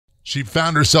She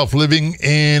found herself living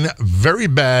in very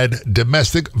bad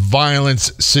domestic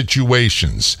violence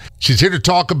situations. She's here to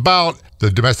talk about the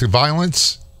domestic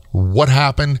violence, what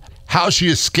happened, how she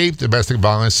escaped domestic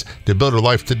violence to build her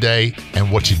life today,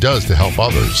 and what she does to help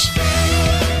others.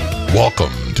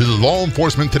 Welcome to the Law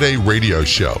Enforcement Today radio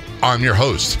show. I'm your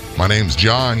host. My name's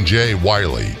John J.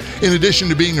 Wiley. In addition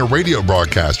to being a radio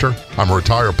broadcaster, I'm a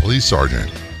retired police sergeant.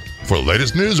 For the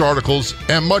latest news articles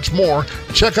and much more,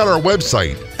 check out our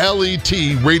website,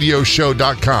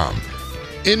 letradioshow.com.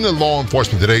 In the Law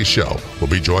Enforcement Today show, we'll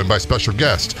be joined by special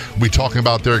guests. We'll be talking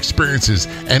about their experiences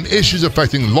and issues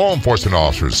affecting law enforcement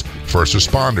officers, first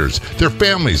responders, their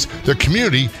families, their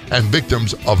community, and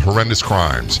victims of horrendous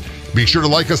crimes. Be sure to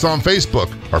like us on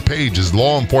Facebook. Our page is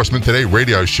Law Enforcement Today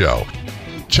Radio Show.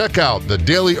 Check out the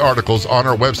daily articles on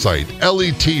our website,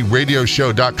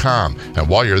 letradioshow.com. And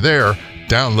while you're there,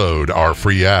 download our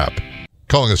free app.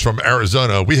 Calling us from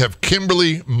Arizona, we have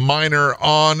Kimberly Miner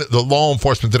on the Law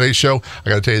Enforcement Today show. I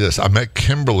got to tell you this. I met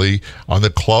Kimberly on the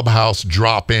Clubhouse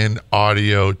drop-in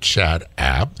audio chat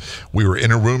app. We were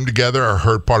in a room together. I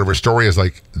heard part of her story. I was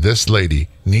like, this lady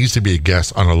needs to be a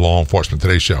guest on the Law Enforcement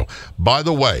Today show. By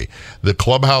the way, the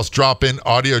Clubhouse drop-in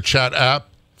audio chat app,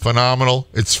 phenomenal.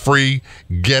 It's free.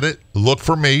 Get it. Look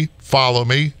for me. Follow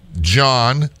me.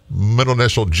 John, middle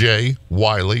initial J,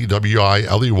 Wiley,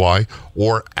 W-I-L-E-Y,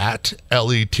 or at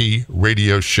LET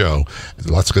Radio Show.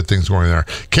 Lots of good things going there.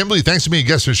 Kimberly, thanks for being a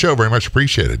guest on the show. Very much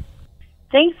appreciated.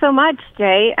 Thanks so much,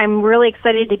 Jay. I'm really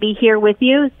excited to be here with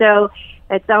you. So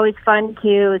it's always fun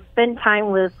to spend time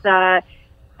with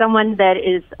someone that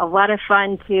is a lot of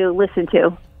fun to listen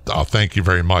to. Oh, thank you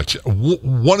very much.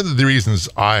 One of the reasons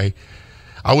I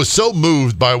was so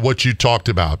moved by what you talked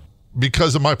about,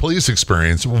 because of my police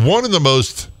experience, one of the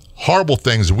most horrible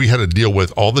things we had to deal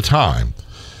with all the time,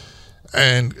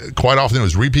 and quite often it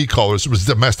was repeat callers, was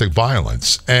domestic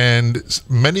violence. And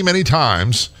many, many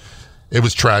times it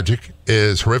was tragic,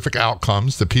 is horrific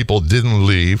outcomes. The people didn't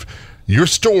leave. Your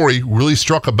story really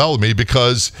struck a bell with me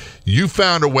because you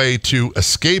found a way to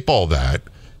escape all that,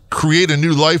 create a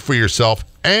new life for yourself,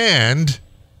 and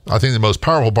I think the most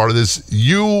powerful part of this,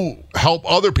 you help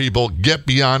other people get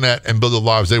beyond that and build the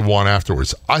lives they want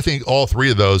afterwards. I think all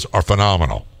three of those are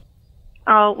phenomenal.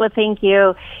 Oh, well, thank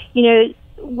you. You know,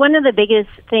 one of the biggest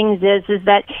things is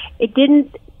that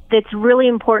that's really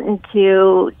important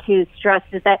to stress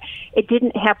is that it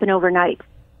didn't happen overnight,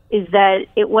 is that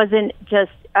it wasn't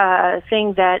just a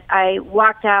thing that I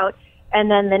walked out and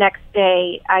then the next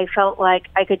day I felt like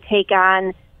I could take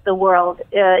on the world.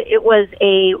 It was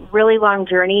a really long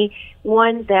journey,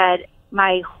 one that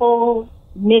my whole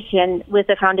mission with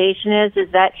the foundation is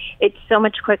that it's so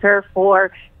much quicker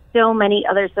for so many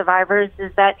other survivors,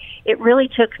 is that it really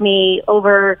took me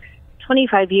over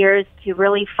 25 years to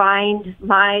really find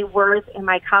my worth and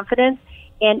my confidence.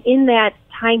 And in that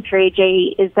time period,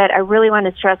 Jay, is that I really want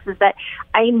to stress is that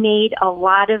I made a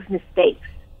lot of mistakes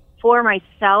for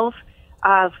myself,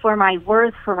 for my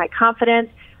worth, for my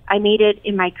confidence. I made it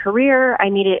in my career. I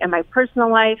made it in my personal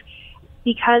life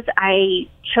because I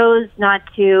chose not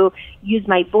to use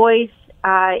my voice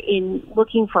in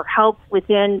looking for help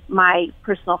within my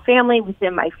personal family,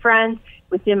 within my friends,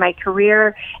 within my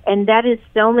career. And that is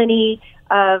so many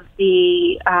of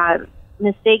the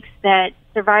mistakes that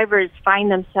survivors find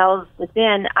themselves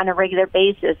within on a regular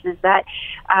basis, is that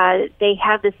they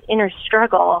have this inner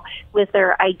struggle with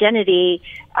their identity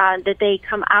that they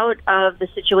come out of the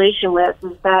situation with,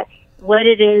 is that what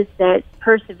it is that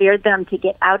persevered them to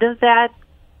get out of that,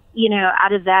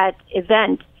 out of that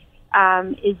event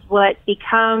is what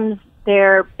becomes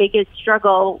their biggest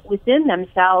struggle within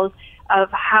themselves of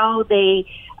how they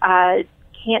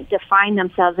can't define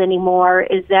themselves anymore,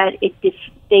 is that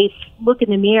they look in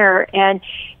the mirror and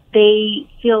they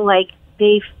feel like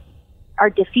they are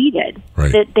defeated,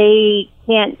 right, that they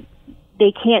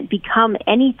can't become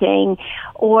anything,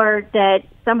 or that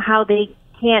somehow they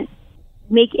can't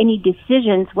make any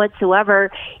decisions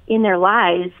whatsoever in their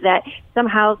lives, that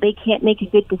somehow they can't make a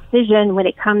good decision when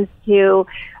it comes to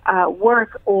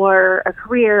work or a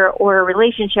career or a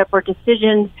relationship or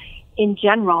decisions in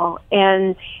general.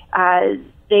 And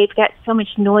they've got so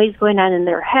much noise going on in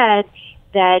their head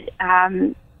that,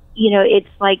 it's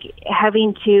like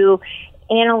having to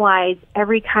analyze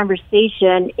every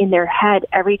conversation in their head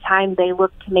every time they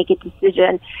look to make a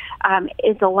decision.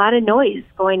 It's a lot of noise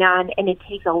going on, and it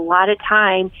takes a lot of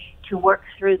time to work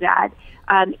through that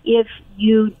if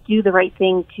you do the right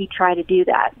thing to try to do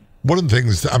that. One of the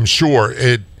things, I'm sure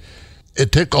it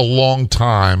took a long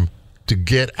time to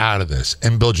get out of this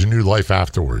and build your new life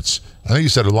afterwards. I think you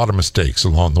said a lot of mistakes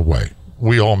along the way.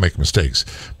 We all make mistakes.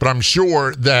 But I'm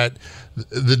sure that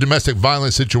the domestic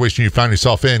violence situation you found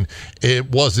yourself in,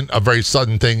 it wasn't a very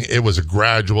sudden thing. It was a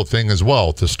gradual thing as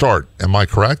well to start. Am I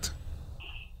correct?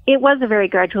 It was a very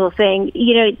gradual thing.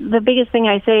 The biggest thing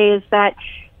I say is that,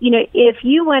 if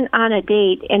you went on a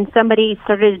date and somebody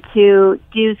started to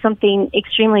do something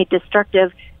extremely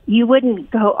destructive, you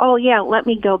wouldn't go, oh yeah, let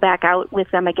me go back out with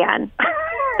them again.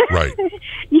 Right.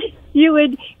 You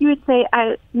would say,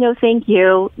 no, thank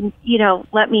you.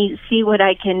 Let me see what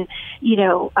I can,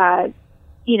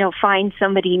 find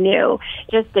somebody new.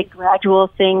 Just a gradual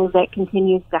thing that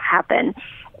continues to happen.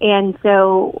 And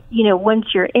so, once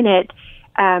you're in it,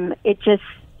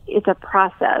 it's a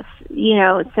process,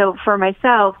 So for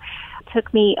myself, it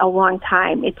took me a long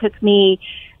time. It took me,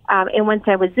 and once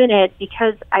I was in it,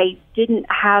 because I didn't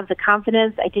have the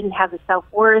confidence, I didn't have the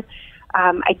self-worth,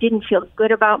 I didn't feel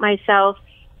good about myself.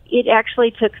 It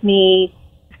actually took me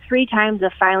 3 times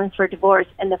of filing for divorce.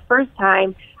 And the first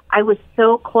time, I was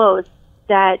so close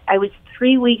that I was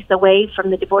 3 weeks away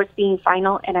from the divorce being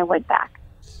final, and I went back.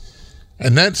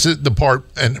 And that's the part,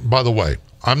 and by the way,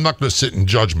 I'm not going to sit in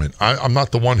judgment. I'm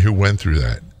not the one who went through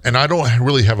that. And I don't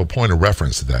really have a point of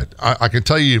reference to that. I can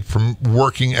tell you from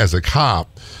working as a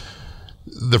cop,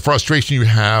 the frustration you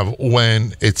have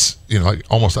when it's,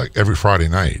 almost like every Friday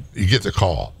night, you get the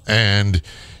call and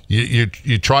you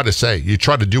try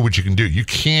to do what you can do. You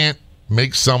can't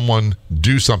make someone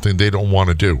do something they don't want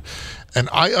to do. And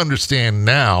I understand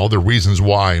now the reasons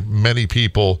why many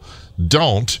people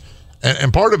don't.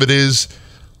 And part of it is,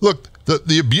 look,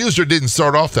 the abuser didn't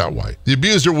start off that way. The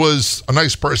abuser was a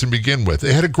nice person to begin with.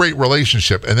 They had a great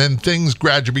relationship, and then things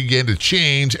gradually began to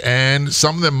change, and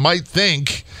some of them might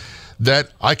think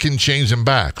that I can change them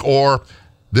back. Or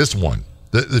this one,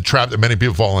 the trap that many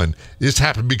people fall in, this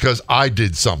happened because I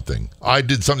did something. I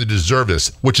did something to deserve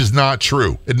this, which is not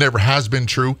true. It never has been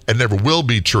true. It never will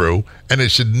be true, and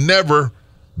it should never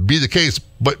be the case,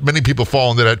 but many people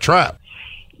fall into that trap.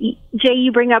 Jay,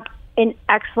 you bring up an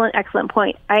excellent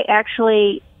point. I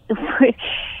actually,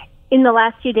 in the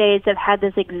last few days, have had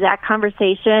this exact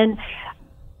conversation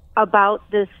about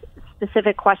this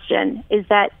specific question, is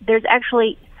that there's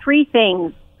actually 3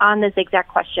 things on this exact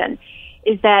question.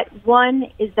 Is that one,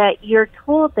 is that you're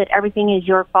told that everything is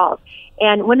your fault.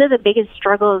 And one of the biggest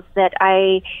struggles that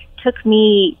took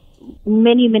me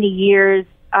many, many years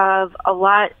of a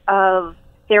lot of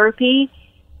therapy,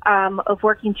 of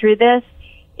working through this,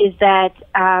 is that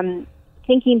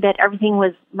thinking that everything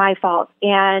was my fault.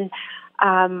 And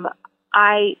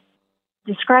I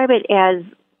describe it as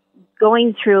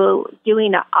going through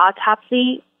doing an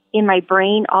autopsy in my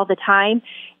brain all the time,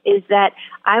 is that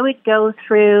I would go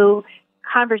through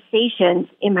conversations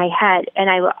in my head and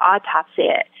I would autopsy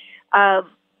it of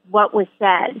what was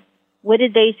said. What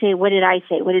did they say? What did I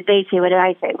say? What did they say? What did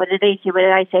I say? What did they say? What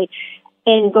did I say?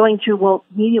 And going through, well,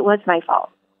 maybe it was my fault.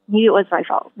 Maybe it was my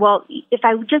fault. Well, if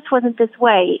I just wasn't this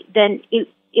way, then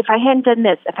if I hadn't done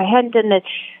this, if I hadn't done this,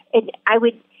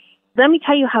 let me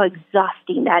tell you how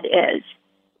exhausting that is,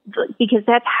 because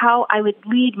that's how I would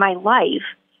lead my life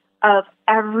of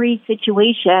every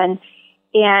situation.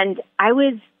 And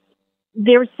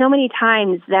there were so many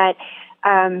times that,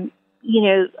 I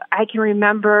can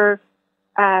remember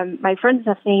my friends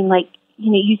saying, like,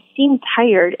 you seem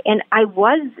tired. And I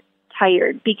was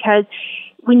tired, because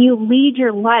when you lead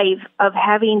your life of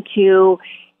having to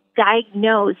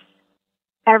diagnose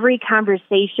every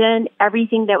conversation,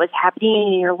 everything that was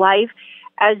happening in your life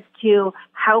as to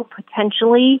how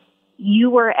potentially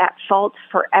you were at fault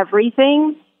for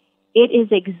everything, it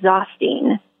is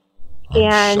exhausting.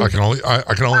 And I can only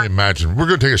imagine. We're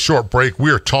going to take a short break.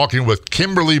 We are talking with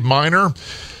Kimberly Miner,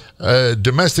 a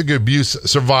domestic abuse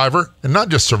survivor, and not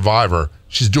just survivor.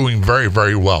 She's doing very,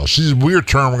 very well. She's a weird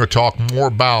term. We're going to talk more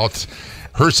about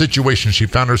her situation she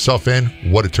found herself in,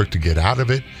 what it took to get out of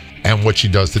it, and what she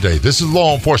does today. This is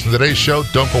Law Enforcement Today's show.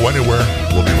 Don't go anywhere.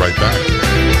 We'll be right back.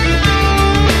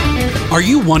 Are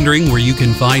you wondering where you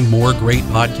can find more great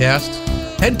podcasts?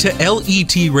 Head to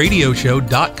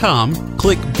letradioshow.com,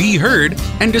 click Be Heard,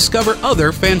 and discover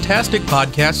other fantastic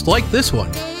podcasts like this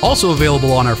one. Also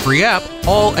available on our free app,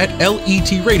 all at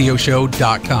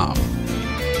letradioshow.com.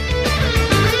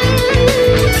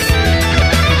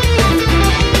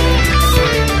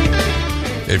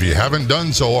 If you haven't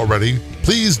done so already,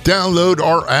 please download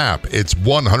our app. It's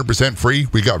 100% free.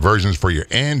 We got versions for your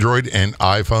Android and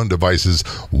iPhone devices,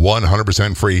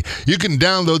 100% free. You can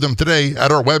download them today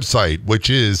at our website, which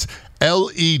is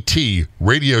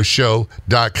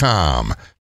letradioshow.com.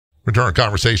 Return a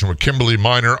conversation with Kimberly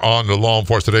Miner on the Law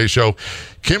Enforcement Today show.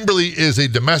 Kimberly is a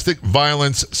domestic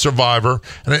violence survivor.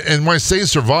 And when I say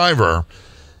survivor,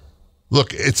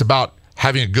 look, it's about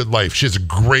having a good life. She has a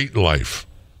great life.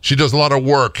 She does a lot of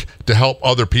work to help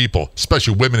other people,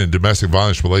 especially women in domestic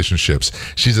violence relationships.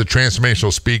 She's a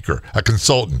transformational speaker, a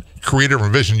consultant, creator of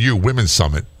Envision You Women's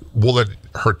Summit. We'll let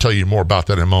her tell you more about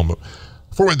that in a moment.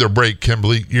 Before we end the break,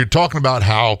 Kimberly, you're talking about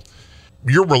how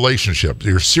your relationship,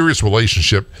 your serious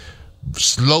relationship,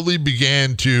 slowly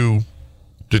began to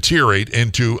deteriorate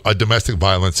into a domestic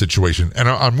violence situation. And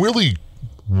I'm really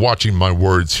watching my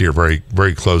words here very,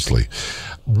 very closely.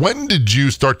 When did you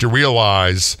start to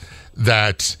realize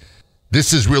that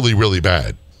this is really, really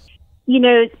bad? You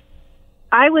know,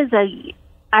 I was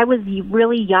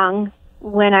really young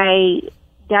when I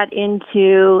got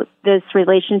into this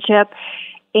relationship,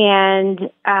 and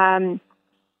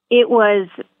it was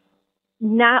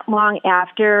not long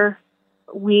after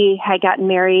we had gotten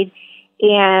married.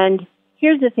 And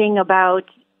here's the thing about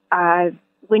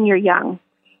when you're young,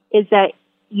 is that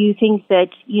you think that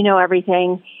you know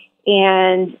everything,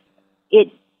 and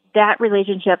that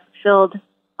relationship filled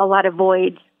a lot of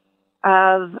voids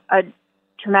of a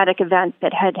traumatic event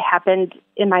that had happened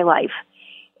in my life.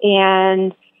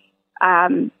 And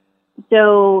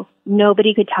so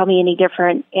nobody could tell me any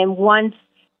different. And once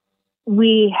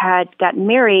we had gotten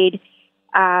married,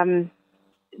 the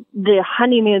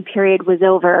honeymoon period was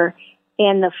over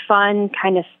and the fun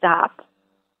kind of stopped.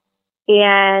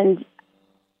 And,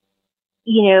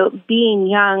 you know, being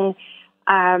young,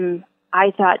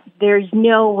 I thought, there's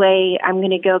no way I'm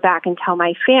going to go back and tell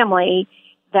my family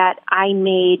that I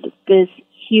made this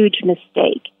huge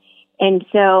mistake. And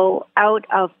so out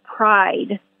of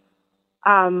pride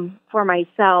for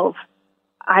myself,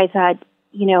 I thought,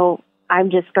 you know,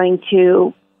 I'm just going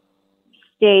to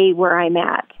stay where I'm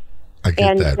at. I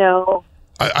get that. So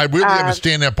I really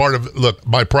understand that part of, look,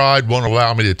 my pride won't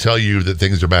allow me to tell you that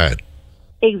things are bad.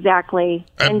 Exactly.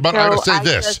 But I got to say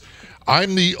this.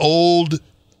 I'm the old,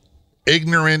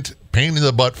 ignorant, pain in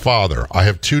the butt father. I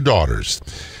have 2 daughters,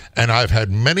 and I've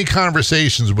had many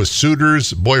conversations with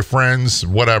suitors, boyfriends,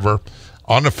 whatever,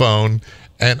 on the phone,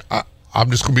 and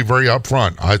I'm just going to be very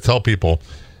upfront. I tell people,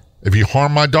 if you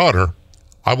harm my daughter,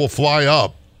 I will fly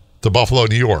up to Buffalo,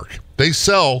 New York. They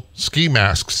sell ski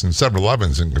masks and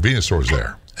 7-Elevens and convenience stores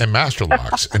there, and master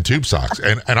locks and tube socks,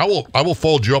 and I will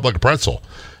fold you up like a pretzel.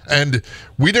 And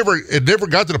it never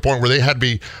got to the point where they had to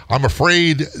be, I'm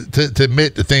afraid to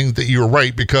admit the thing that you were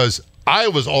right, because I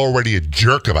was already a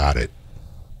jerk about it.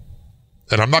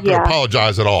 And I'm not going to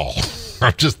apologize at all.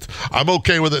 I'm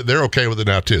okay with it. They're okay with it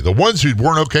now too. The ones who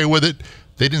weren't okay with it,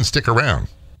 they didn't stick around.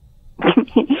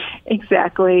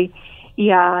 Exactly.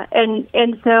 Yeah.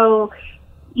 And so,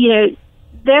 you know,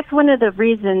 that's one of the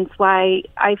reasons why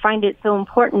I find it so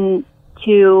important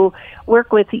to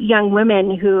work with young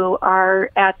women who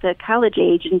are at the college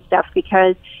age and stuff,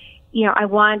 because, you know, I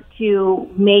want to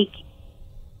make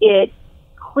it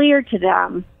clear to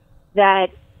them that,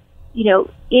 you know,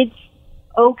 it's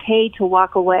okay to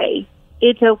walk away.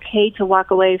 It's okay to walk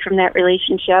away from that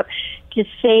relationship to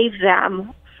save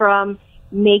them from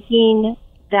making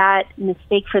that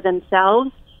mistake for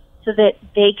themselves, so that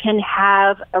they can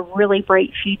have a really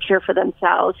bright future for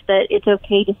themselves, that it's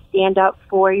okay to stand up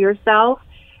for yourself,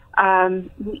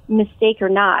 mistake or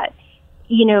not.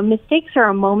 You know, mistakes are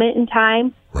a moment in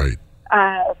time. Right.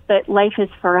 But life is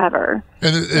forever.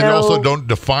 And it also don't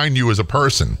define you as a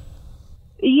person.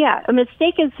 Yeah, a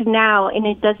mistake is now, and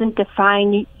it doesn't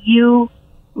define you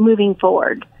moving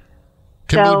forward.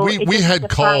 Kimberly, we had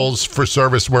calls for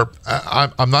service where,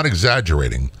 I'm not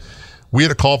exaggerating, we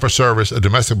had a call for service, a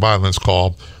domestic violence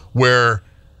call, where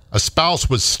a spouse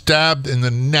was stabbed in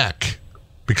the neck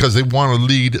because they want to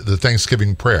lead the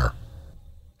Thanksgiving prayer.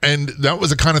 And that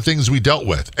was the kind of things we dealt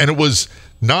with. And it was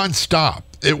nonstop.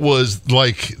 It was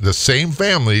like the same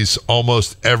families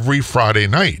almost every Friday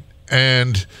night.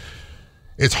 And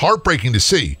it's heartbreaking to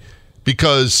see,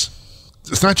 because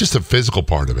it's not just the physical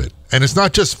part of it. And it's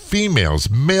not just females.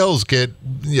 Males get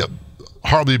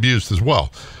horribly abused as well.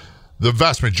 The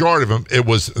vast majority of them, it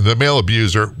was the male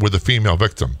abuser with the female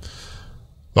victim.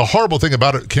 The horrible thing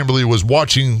about it, Kimberly, was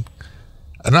watching,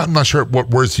 and I'm not sure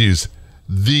what words to use,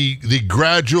 the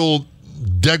gradual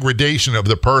degradation of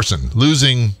the person,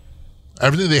 losing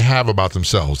everything they have about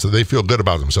themselves, that they feel good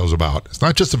about themselves about. It's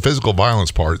not just the physical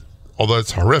violence part, although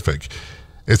it's horrific.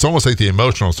 It's almost like the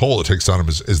emotional toll it takes on them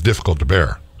is difficult to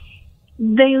bear.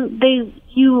 They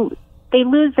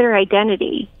lose their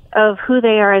identity of who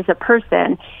they are as a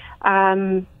person.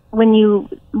 When you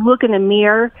look in the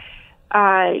mirror,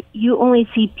 you only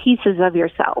see pieces of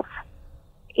yourself.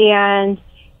 And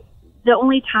the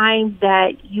only time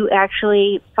that you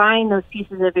actually find those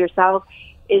pieces of yourself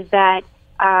is that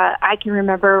I can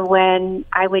remember when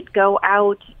I would go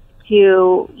out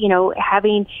to,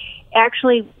 having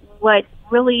actually what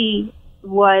really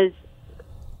was,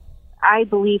 I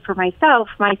believe for myself,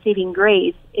 my saving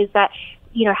grace is that,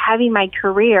 having my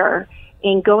career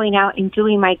and going out and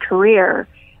doing my career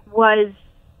was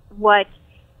what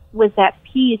was that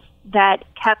piece that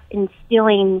kept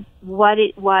instilling what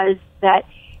it was that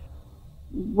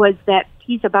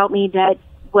piece about me that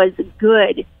was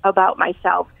good about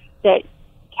myself, that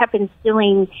kept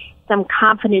instilling some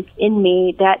confidence in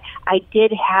me that I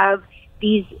did have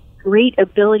these great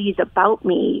abilities about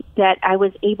me, that I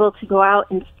was able to go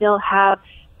out and still have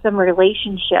some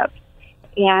relationships,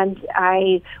 and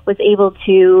I was able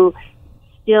to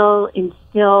still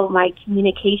instill my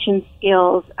communication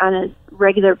skills on a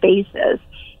regular basis.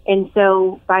 And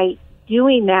so by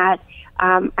doing that,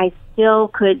 I still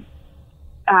could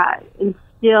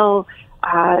instill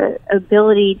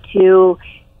ability to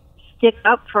stick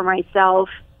up for myself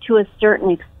to a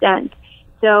certain extent.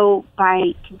 So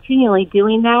by continually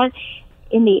doing that,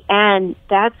 in the end,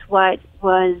 that's what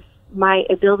was my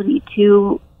ability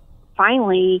to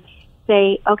finally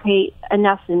say, okay,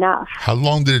 enough's enough. How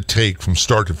long did it take from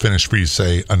start to finish for you to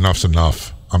say, enough's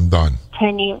enough, I'm done?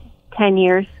 10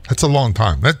 years. That's a long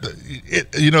time.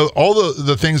 All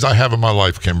the things I have in my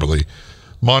life, Kimberly,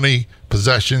 money,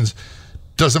 possessions,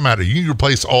 doesn't matter. You can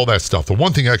replace all that stuff. The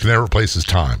one thing I can never replace is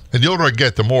time. And the older I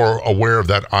get, the more aware of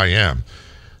that I am.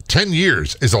 10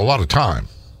 years is a lot of time.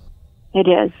 It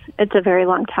is. It's a very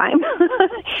long time.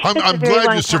 I'm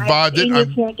glad you survived it. You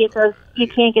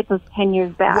can't get those 10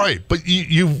 years back. Right, but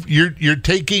you're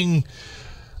taking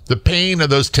the pain of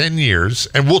those 10 years,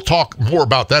 and we'll talk more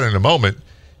about that in a moment,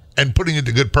 and putting it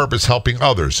to good purpose, helping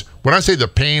others. When I say the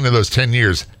pain of those 10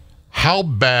 years, how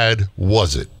bad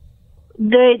was it?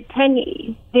 The 10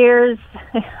 years,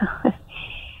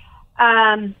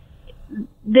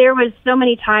 there was so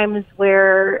many times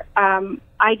where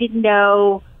I didn't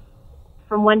know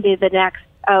from one day to the next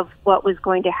of what was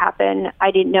going to happen.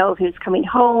 I didn't know if he was coming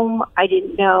home. I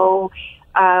didn't know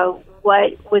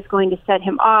what was going to set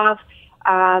him off.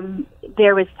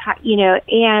 There was,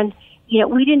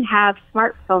 we didn't have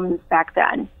smartphones back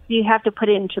then. So you have to put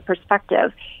it into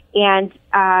perspective. And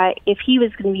if he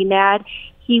was going to be mad,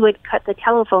 he would cut the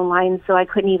telephone line so I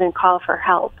couldn't even call for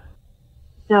help.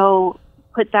 So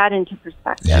put that into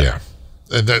perspective. Yeah.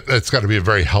 And that's got to be a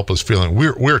very helpless feeling.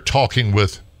 We're talking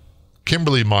with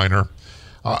Kimberly Miner.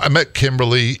 I met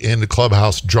Kimberly in the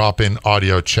Clubhouse drop-in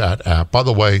audio chat app. By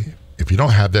the way, if you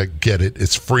don't have that, get it.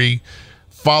 It's free.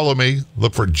 Follow me.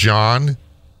 Look for John,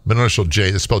 middle initial J.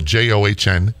 It's spelled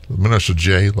John, middle initial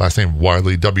J, last name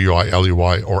Wiley,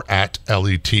 Wiley, or at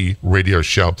LET Radio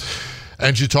Show.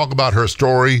 And she talked about her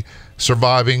story,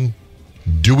 surviving,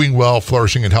 doing well,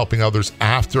 flourishing, and helping others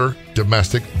after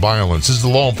domestic violence. This is the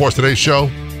Law Enforcement Today show.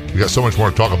 We got so much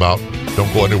more to talk about.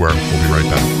 Don't go anywhere. We'll be right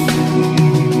back.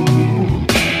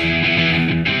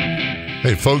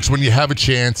 Hey, folks, when you have a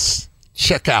chance,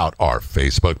 check out our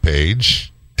Facebook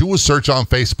page. Do a search on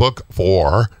Facebook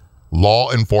for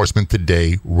Law Enforcement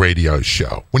Today Radio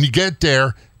Show. When you get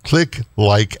there, click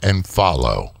like and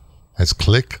follow. That's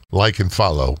click like and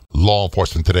follow Law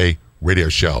Enforcement Today Radio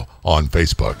Show on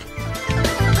Facebook.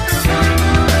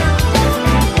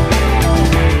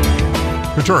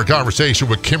 Return our conversation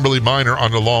with Kimberly Miner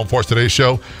on the Law Enforcement Today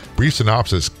show. Brief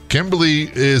synopsis.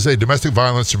 Kimberly is a domestic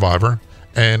violence survivor,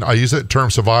 and I use that term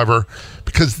survivor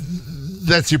because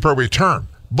that's the appropriate term.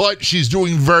 But she's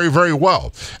doing very, very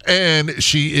well. And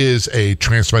she is a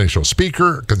transformational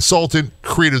speaker, consultant,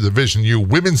 creator of the Vision U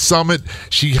Women's Summit.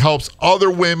 She helps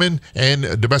other women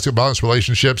and domestic violence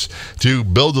relationships to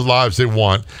build the lives they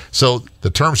want. So the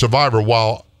term survivor,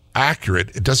 while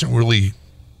accurate, it doesn't really...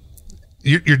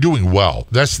 You're doing well.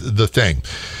 That's the thing.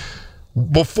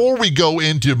 Before we go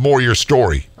into more of your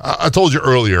story, I told you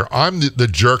earlier, I'm the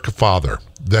jerk father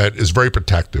that is very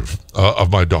protective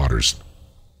of my daughters.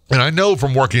 And I know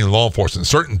from working in law enforcement,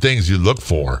 certain things you look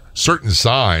for, certain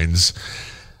signs,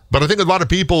 but I think a lot of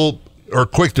people are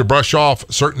quick to brush off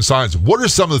certain signs. What are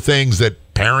some of the things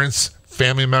that parents,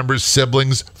 family members,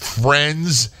 siblings,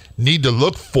 friends need to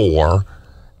look for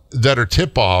that are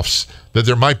tip-offs that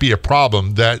there might be a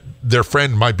problem, that their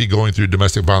friend might be going through a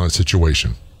domestic violence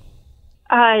situation?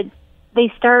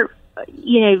 They start,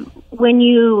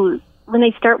 when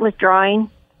they start withdrawing,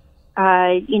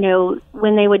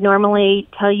 when they would normally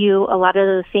tell you a lot of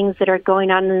the things that are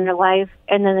going on in their life,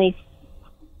 and then they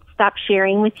stop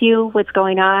sharing with you what's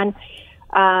going on.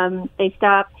 They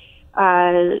stop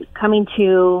coming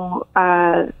to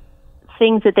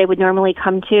things that they would normally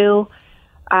come to.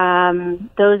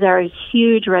 Those are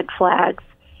huge red flags.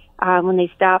 When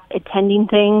they stop attending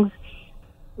things,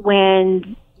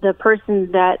 when the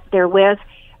person that they're with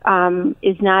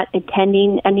is not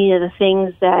attending any of the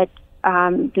things that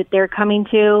that they're coming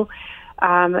to,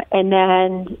 and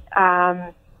then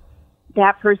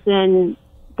that person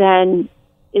then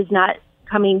is not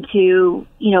coming to,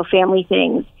 family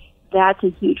things. That's a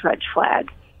huge red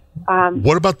flag.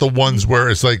 What about the ones where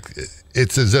it's like,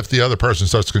 it's as if the other person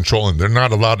starts controlling? They're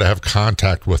not allowed to have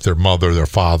contact with their mother, their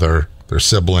father, their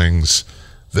siblings,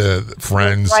 the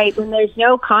friends. Right. When there's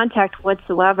no contact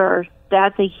whatsoever,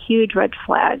 that's a huge red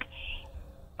flag.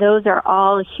 Those are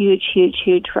all huge, huge,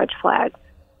 huge red flags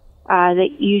that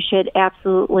you should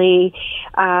absolutely,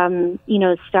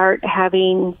 start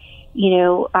having,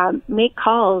 make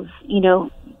calls,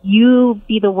 you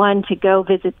be the one to go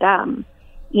visit them,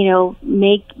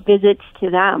 make visits to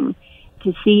them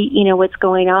to see, what's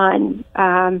going on.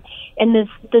 And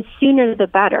the sooner the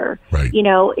better. Right.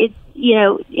 It's,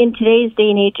 in today's day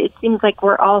and age, it seems like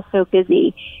we're all so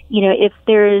busy. If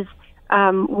there's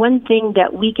one thing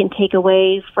that we can take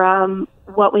away from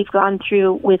what we've gone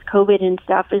through with COVID and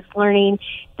stuff is learning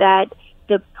that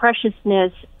the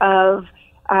preciousness of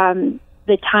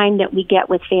the time that we get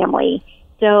with family.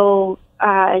 So,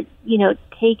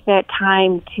 take that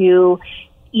time to,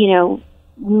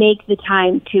 make the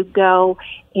time to go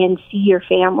and see your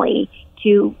family,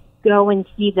 to go and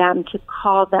see them, to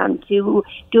call them, to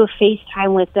do a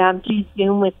FaceTime with them, to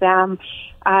Zoom with them,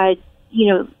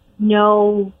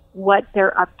 know what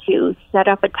they're up to, set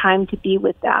up a time to be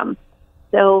with them.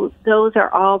 So those are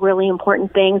all really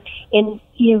important things. And,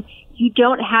 you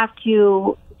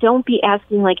don't be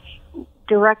asking like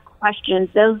direct questions.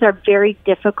 Those are very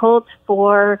difficult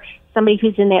for somebody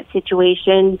who's in that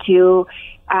situation to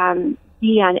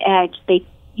be on edge. They,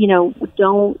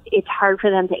 it's hard for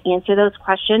them to answer those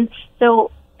questions.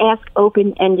 So ask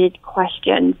open-ended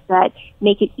questions that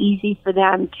make it easy for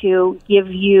them to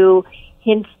give you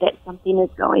hints that something is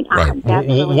going on. Right. That's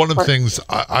really one of the things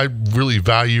I really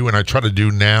value and I try to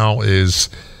do now is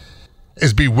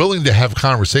be willing to have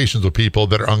conversations with people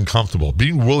that are uncomfortable,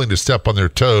 being willing to step on their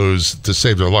toes to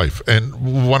save their life.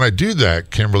 And when I do that,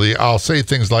 Kimberly, I'll say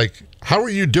things like, how are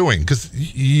you doing? Because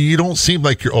you don't seem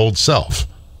like your old self.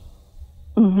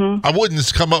 Mm-hmm. I wouldn't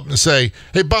just come up and say,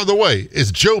 hey, by the way,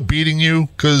 is Joe beating you?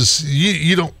 Because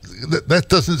you don't, that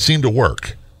doesn't seem to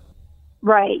work.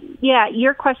 Right. Yeah,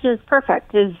 your question is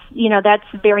perfect. That's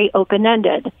very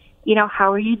open-ended.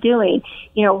 How are you doing?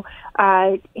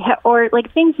 Or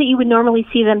like things that you would normally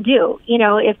see them do.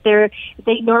 If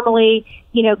they normally,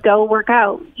 go work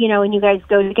out, and you guys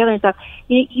go together and stuff.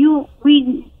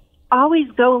 We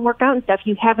always go and work out and stuff.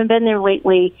 You haven't been there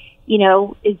lately.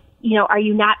 Are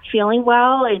you not feeling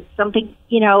well? Is something,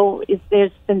 is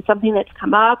there's been something that's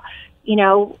come up?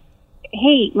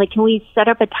 Hey, like, can we set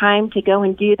up a time to go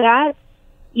and do that?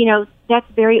 That's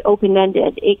very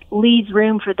open-ended. It leaves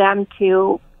room for them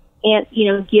to,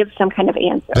 give some kind of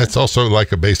answer. That's also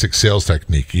like a basic sales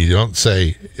technique. You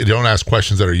don't ask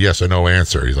questions that are yes or no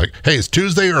answer. He's like, hey, is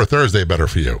Tuesday or Thursday better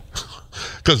for you?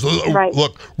 Because right.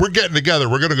 Look, we're getting together.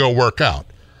 We're going to go work out.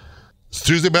 Is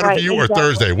Tuesday better for you or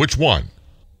Thursday? Which one?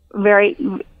 Very,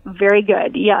 very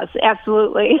good. Yes,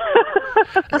 absolutely.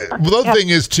 The other thing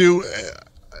is too,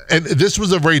 and this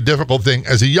was a very difficult thing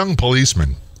as a young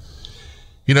policeman.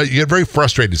 You get very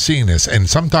frustrated seeing this, and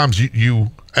sometimes you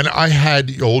and I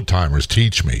had old timers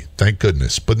teach me, thank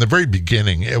goodness. But in the very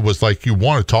beginning, it was like you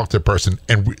want to talk to a person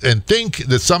and think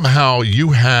that somehow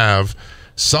you have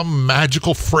some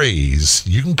magical phrase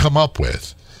you can come up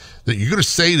with that you're going to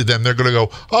say to them. They're going to go,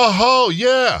 oh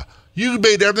yeah, you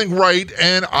made everything right,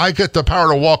 and I get the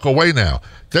power to walk away now.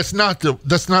 That's not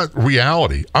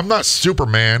reality. I'm not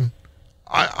Superman.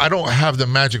 I don't have the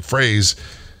magic phrase.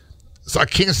 So I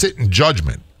can't sit in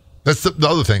judgment. That's the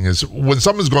other thing is when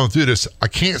someone's going through this, I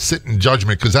can't sit in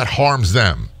judgment because that harms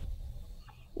them.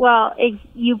 Well,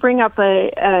 you bring up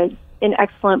an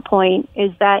excellent point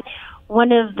is that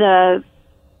one of the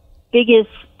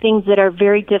biggest things that are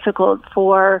very difficult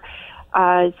for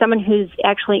someone who's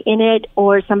actually in it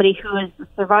or somebody who is the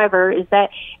survivor is that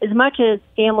as much as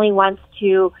family wants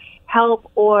to help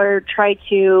or try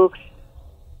to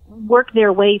work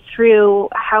their way through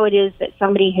how it is that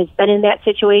somebody has been in that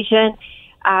situation,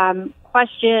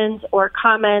 questions or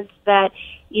comments that,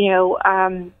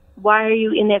 why are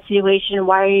you in that situation?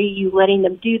 Why are you letting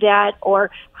them do that?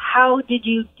 Or how did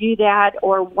you do that?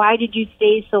 Or why did you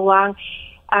stay so long?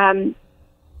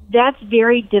 That's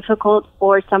very difficult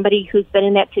for somebody who's been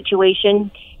in that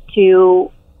situation to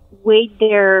wade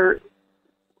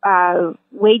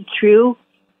through.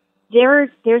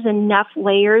 There's enough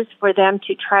layers for them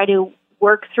to try to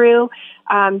work through.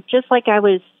 Just like I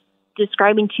was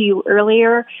describing to you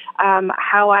earlier,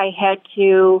 how I had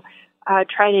to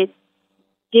try to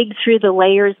dig through the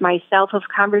layers myself of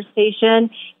conversation,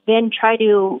 then try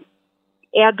to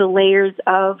add the layers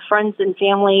of friends and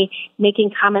family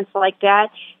making comments like that.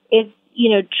 It's,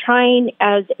 trying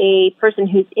as a person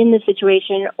who's in the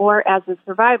situation or as a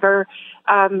survivor,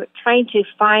 trying to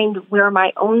find where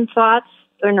my own thoughts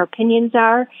and opinions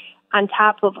are on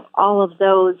top of all of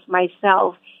those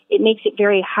myself. It makes it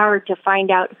very hard to find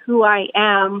out who I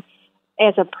am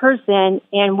as a person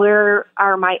and where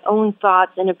are my own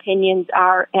thoughts and opinions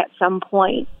are at some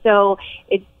point. So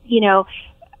it's,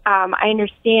 I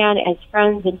understand as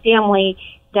friends and family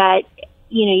that,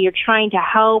 you're trying to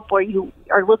help or you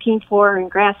are looking for and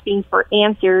grasping for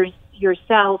answers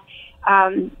yourself.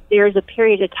 There's a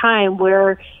period of time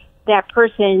where that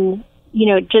person,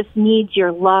 just needs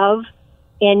your love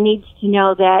and needs to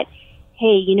know that,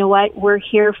 hey, you know what, we're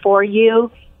here for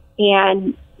you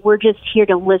and we're just here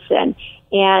to listen.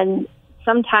 And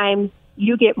sometimes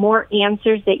you get more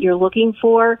answers that you're looking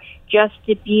for just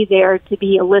to be there, to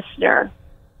be a listener.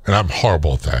 And I'm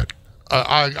horrible at that.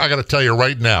 I got to tell you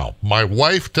right now, my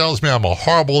wife tells me I'm a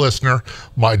horrible listener.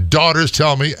 My daughters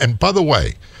tell me. And by the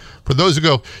way, for those who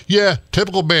go, yeah,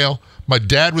 typical male, my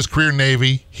dad was career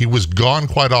Navy. He was gone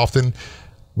quite often.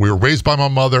 We were raised by my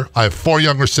mother. I have 4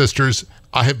 younger sisters.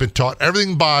 I have been taught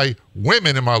everything by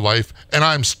women in my life, and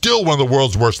I'm still one of the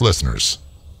world's worst listeners.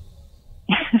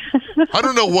 I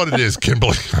don't know what it is,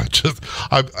 Kimberly.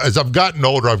 As I've gotten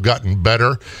older, I've gotten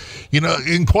better.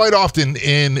 And quite often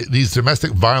in these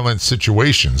domestic violence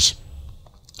situations,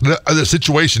 the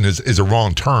situation is a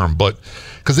wrong term, but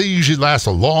because they usually last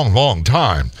a long, long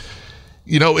time,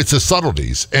 it's the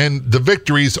subtleties. And the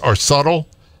victories are subtle.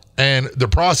 And the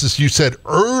process, you said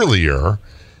earlier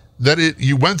that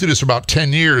you went through this for about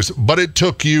 10 years, but it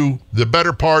took you the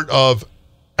better part of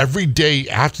every day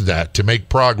after that to make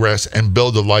progress and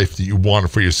build the life that you wanted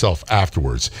for yourself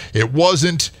afterwards. It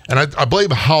wasn't, and I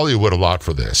blame Hollywood a lot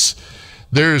for this.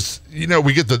 There's,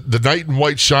 we get the knight in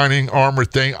white shining armor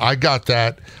thing. I got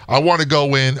that. I want to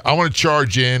go in. I want to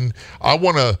charge in. I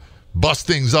want to bust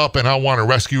things up and I want to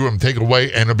rescue them, take it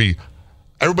away. And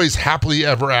everybody's happily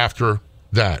ever after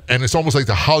that. And it's almost like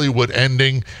the Hollywood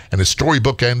ending and the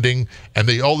storybook ending, and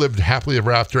they all lived happily ever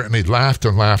after, and they laughed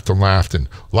and laughed and laughed, and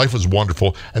life was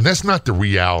wonderful. And that's not the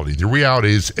reality. The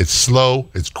reality is it's slow,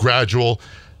 it's gradual.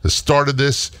 The start of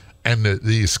this and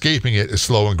the escaping it is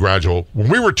slow and gradual. When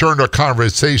we return to our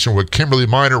conversation with Kimberly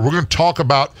Miner, we're going to talk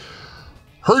about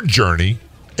her journey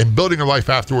and building her life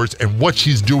afterwards and what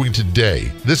she's doing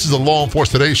today. This is the Law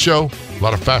Enforcement Today show. A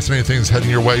lot of fascinating things heading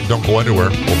your way. Don't go anywhere.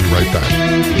 We'll be right back.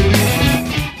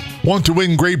 Want to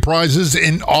win great prizes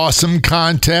in awesome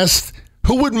contests?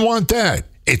 Who wouldn't want that?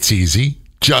 It's easy.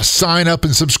 Just sign up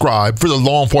and subscribe for the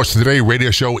Law Enforcement Today radio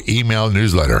show email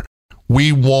newsletter.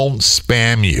 We won't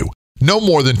spam you. No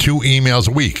more than 2 emails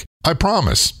a week. I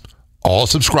promise. All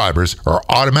subscribers are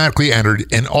automatically entered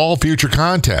in all future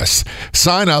contests.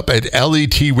 Sign up at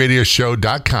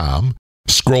letradioshow.com.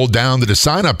 Scroll down to the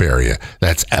sign up area.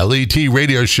 That's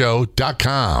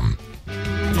letradioshow.com.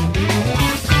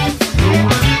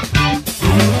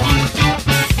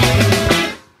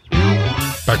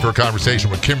 Back to our conversation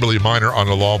with Kimberly Miner on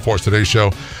the Law Enforcement Today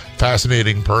show.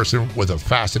 Fascinating person with a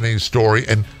fascinating story,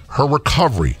 and her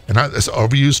recovery, and this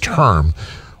overused term,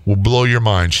 will blow your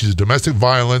mind. She's a domestic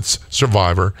violence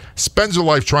survivor, spends her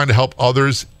life trying to help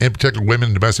others, in particular women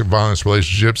in domestic violence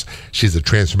relationships. She's a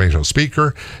transformational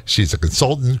speaker. She's a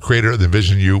consultant, creator of the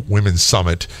Envision You Women's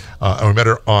Summit. And we met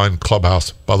her on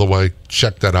Clubhouse. By the way,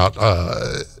 check that out.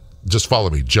 Just follow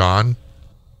me, John,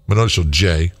 initial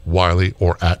J, Wiley,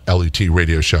 or at LET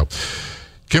Radio Show.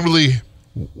 Kimberly,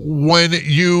 when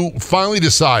you finally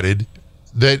decided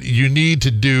that you need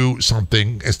to do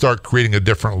something and start creating a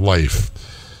different life,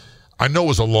 I know it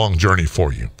was a long journey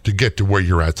for you to get to where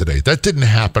you're at today. That didn't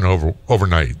happen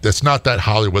overnight. That's not that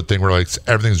Hollywood thing where like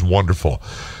everything's wonderful.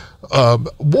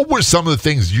 What were some of the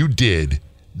things you did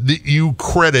that you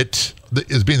credit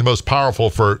as being the most powerful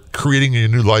for creating a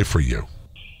new life for you?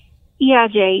 Yeah,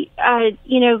 Jay.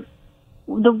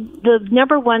 The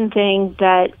number one thing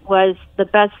that was the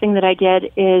best thing that I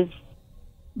did is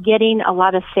getting a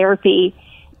lot of therapy,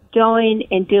 going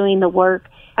and doing the work.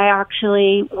 I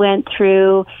actually went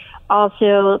through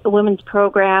also the women's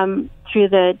program through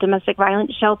the domestic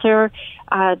violence shelter.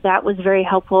 That was very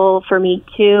helpful for me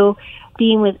too.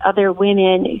 Being with other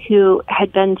women who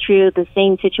had been through the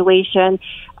same situation,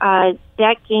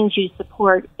 that gains you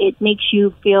support. It makes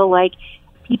you feel like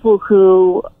people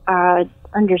who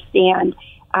understand.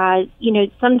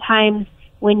 Sometimes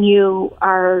when you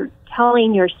are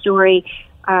telling your story,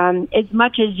 as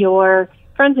much as your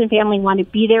friends and family want to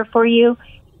be there for you,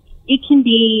 it can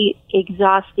be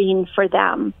exhausting for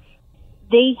them.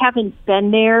 They haven't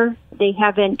been there. They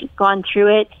haven't gone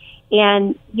through it.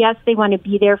 And yes, they want to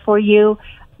be there for you,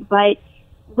 but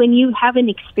when you haven't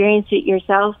experienced it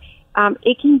yourself,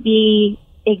 it can be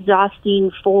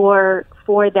exhausting for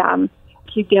them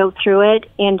to go through it.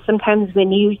 And sometimes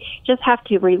when you just have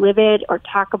to relive it or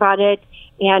talk about it,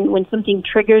 and when something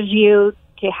triggers you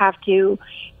to have to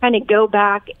kind of go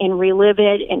back and relive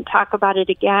it and talk about it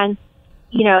again,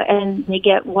 and they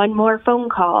get one more phone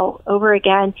call over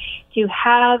again, to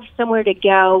have somewhere to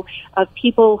go of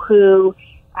people who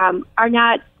are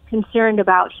not concerned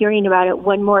about hearing about it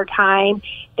one more time,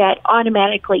 that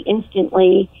automatically,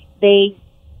 instantly, they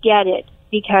get it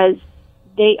because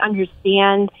they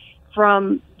understand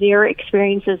from their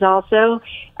experiences also.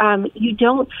 You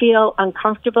don't feel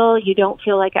uncomfortable, you don't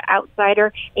feel like an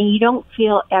outsider, and you don't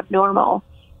feel abnormal.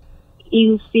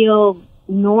 You feel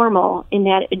normal in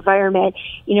that environment.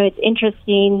 It's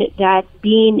interesting that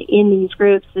being in these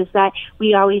groups is that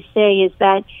we always say is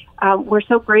that we're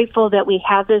so grateful that we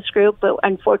have this group, but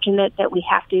unfortunate that we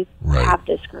have to have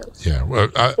this group. Yeah, well,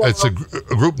 it's a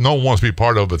group no one wants to be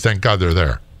part of, but thank God they're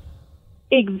there.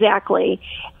 Exactly.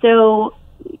 So,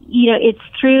 it's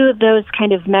through those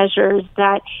kind of measures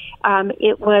that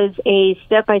it was a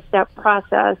step-by-step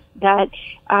process that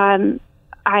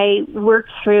I worked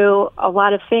through a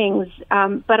lot of things.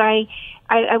 But I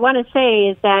want to say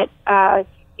is that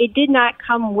it did not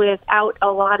come without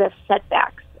a lot of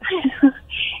setbacks.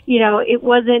 It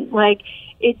wasn't like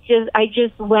I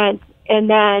just went and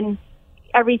then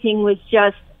everything was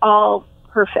just all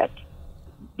perfect,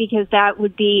 because that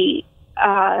would be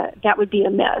a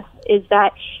myth, is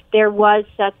that there was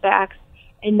setbacks.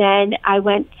 And then I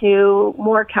went to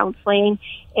more counseling,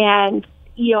 and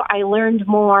I learned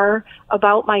more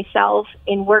about myself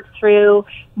and worked through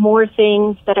more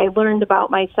things that I learned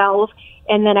about myself,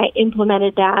 and then I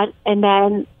implemented that, and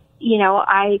then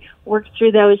I worked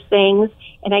through those things,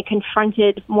 and I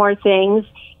confronted more things,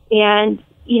 and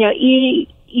I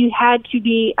had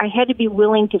to be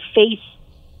willing to face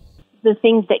the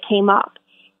things that came up.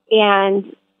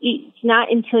 And it's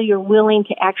not until you're willing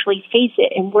to actually face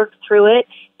it and work through it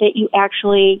that you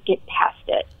actually get past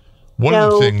it. One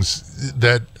of the things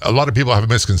that a lot of people have a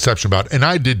misconception about, and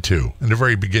I did too, in the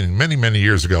very beginning, many, many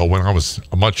years ago when I was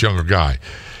a much younger guy,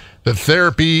 that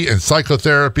therapy and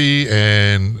psychotherapy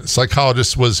and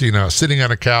psychologists was, sitting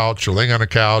on a couch or laying on a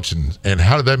couch, and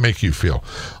how did that make you feel?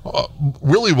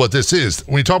 Really what this is,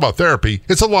 when you talk about therapy,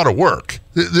 it's a lot of work.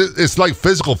 It's like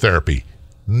physical therapy.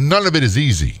 None of it is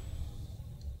easy.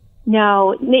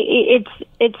 No,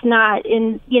 it's not.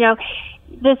 And,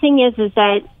 the thing is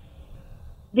that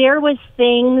there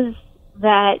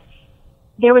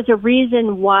was a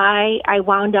reason why I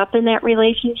wound up in that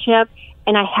relationship,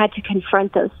 and I had to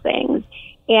confront those things.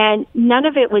 And none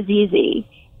of it was easy.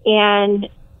 And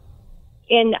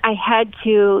I had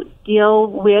to deal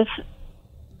with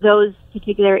those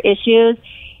particular issues.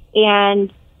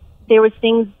 And there was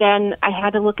things then I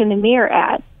had to look in the mirror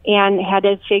at and had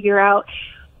to figure out,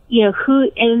 who,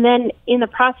 and then in the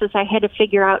process, I had to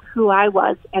figure out who I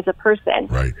was as a person.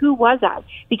 Right. Who was I?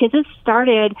 Because this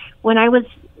started when I was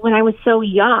so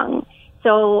young.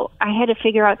 So I had to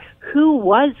figure out who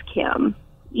was Kim,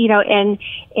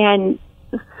 and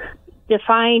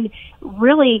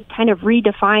really kind of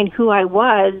redefine who I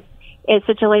was at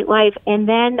such a late life. And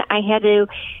then I had to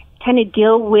kind of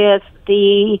deal with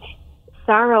the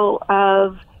sorrow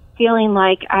of feeling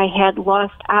like I had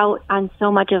lost out on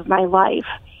so much of my life.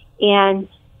 And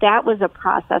that was a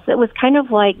process. It was kind of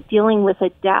like dealing with a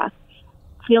death,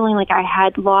 feeling like I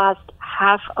had lost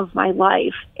half of my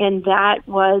life. And that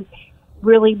was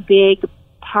really big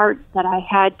part that I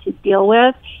had to deal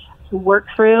with, to work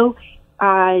through,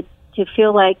 to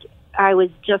feel like I was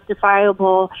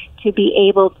justifiable to be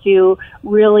able to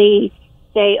really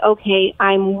say, okay,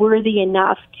 I'm worthy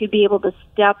enough to be able to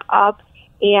step up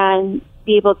and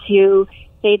be able to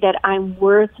say that I'm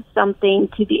worth something,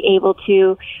 to be able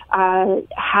to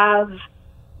have,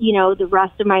 the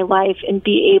rest of my life and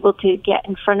be able to get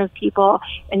in front of people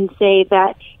and say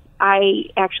that I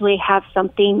actually have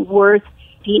something worth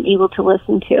being able to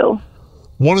listen to.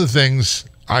 One of the things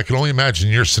I can only imagine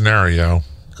in your scenario,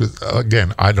 because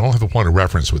again, I don't have a point of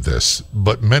reference with this,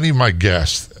 but many of my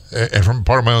guests, and from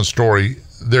part of my own story,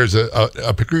 there's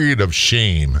a period of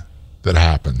shame that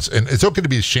happens. And it's okay to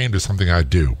be ashamed of something I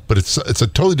do, but it's a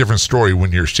totally different story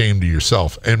when you're ashamed of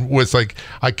yourself. And it's like,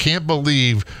 I can't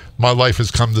believe my life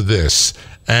has come to this.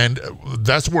 And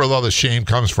that's where a lot of the shame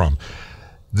comes from.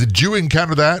 Did you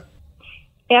encounter that?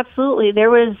 Absolutely. There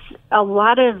was a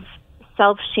lot of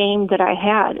self-shame that I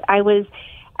had. I was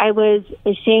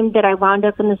ashamed that I wound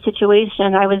up in the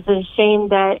situation. I was ashamed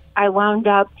that I wound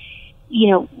up,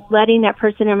 letting that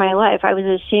person in my life. I was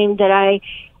ashamed that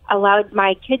I allowed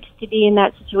my kids to be in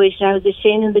that situation. I was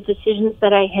ashamed of the decisions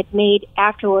that I had made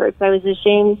afterwards. I was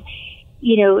ashamed,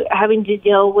 having to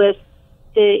deal with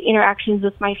the interactions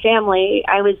with my family.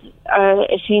 I was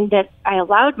ashamed that I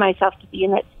allowed myself to be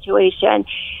in that situation.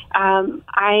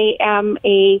 I am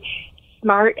a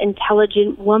smart,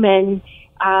 intelligent woman.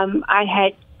 I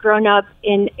had grown up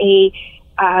in a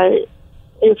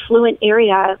affluent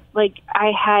area. Like,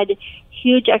 I had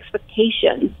huge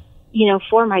expectations,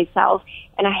 for myself,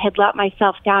 and I had let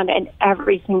myself down at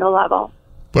every single level.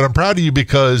 But I'm proud of you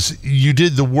because you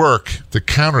did the work to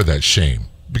counter that shame,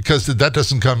 because that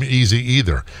doesn't come easy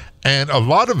either. And a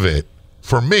lot of it,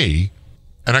 for me,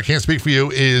 and I can't speak for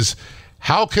you, is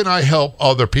how can I help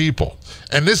other people?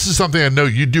 And this is something I know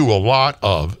you do a lot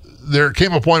of. There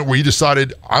came a point where you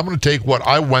decided, I'm going to take what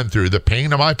I went through, the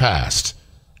pain of my past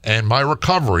and my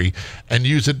recovery, and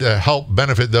use it to help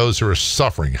benefit those who are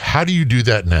suffering. How do you do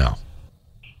that now?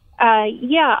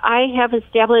 I have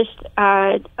established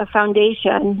a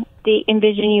foundation, the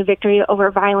Envision You Victory Over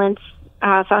Violence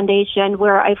Foundation,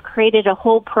 where I've created a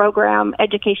whole program,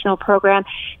 educational program,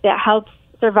 that helps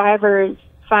survivors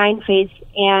find faith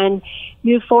and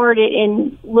move forward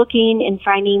in looking and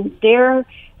finding their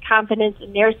confidence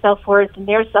and their self-worth and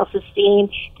their self-esteem,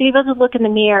 to be able to look in the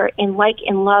mirror and like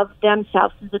and love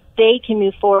themselves so that they can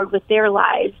move forward with their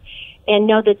lives and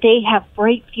know that they have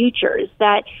bright futures,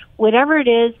 that whatever it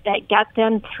is that got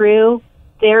them through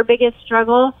their biggest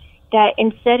struggle, that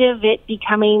instead of it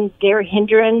becoming their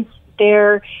hindrance,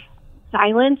 their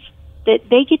silence, that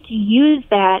they get to use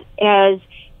that as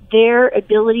their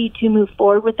ability to move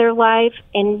forward with their life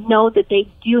and know that they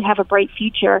do have a bright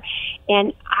future.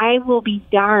 And I will be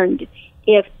darned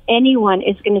if anyone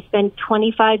is going to spend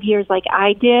 25 years like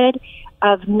I did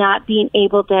of not being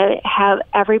able to have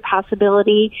every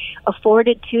possibility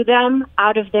afforded to them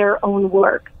out of their own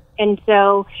work. And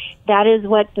so that is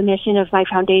what the mission of my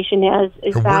foundation is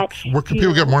and that... Where can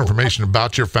people get more information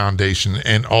about your foundation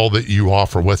and all that you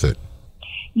offer with it?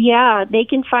 Yeah, they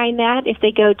can find that if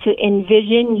they go to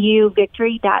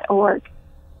envisionyouvictory.org.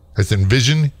 That's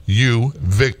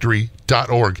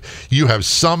envisionyouvictory.org. You have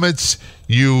summits,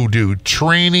 you do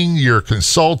training, you're a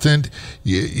consultant,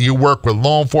 you work with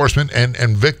law enforcement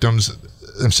and victims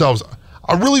themselves.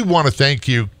 I really want to thank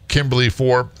you, Kimberly,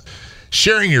 for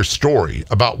sharing your story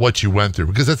about what you went through,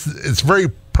 because it's very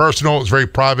personal, it's very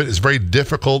private, it's very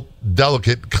difficult,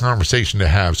 delicate conversation to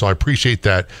have. So I appreciate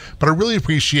that. But I really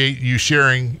appreciate you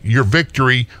sharing your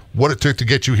victory, what it took to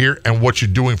get you here, and what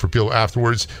you're doing for people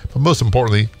afterwards. But most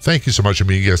importantly, thank you so much for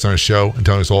being a guest on the show and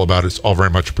telling us all about it. It's all very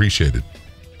much appreciated.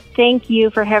 Thank you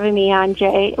for having me on,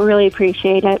 Jay. Really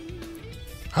appreciate it.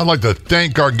 I'd like to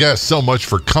thank our guests so much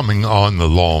for coming on the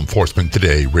Law Enforcement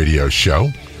Today radio show.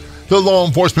 The Law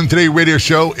Enforcement Today radio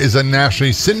show is a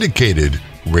nationally syndicated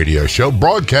radio show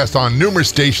broadcast on numerous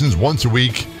stations once a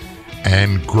week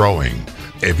and growing.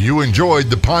 If you enjoyed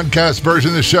the podcast version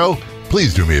of the show,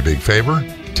 please do me a big favor.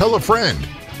 Tell a friend.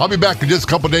 I'll be back in just a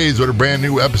couple days with a brand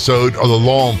new episode of the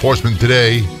Law Enforcement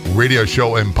Today radio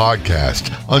show and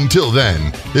podcast. Until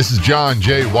then, this is John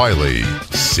J. Wiley.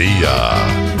 See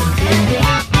ya.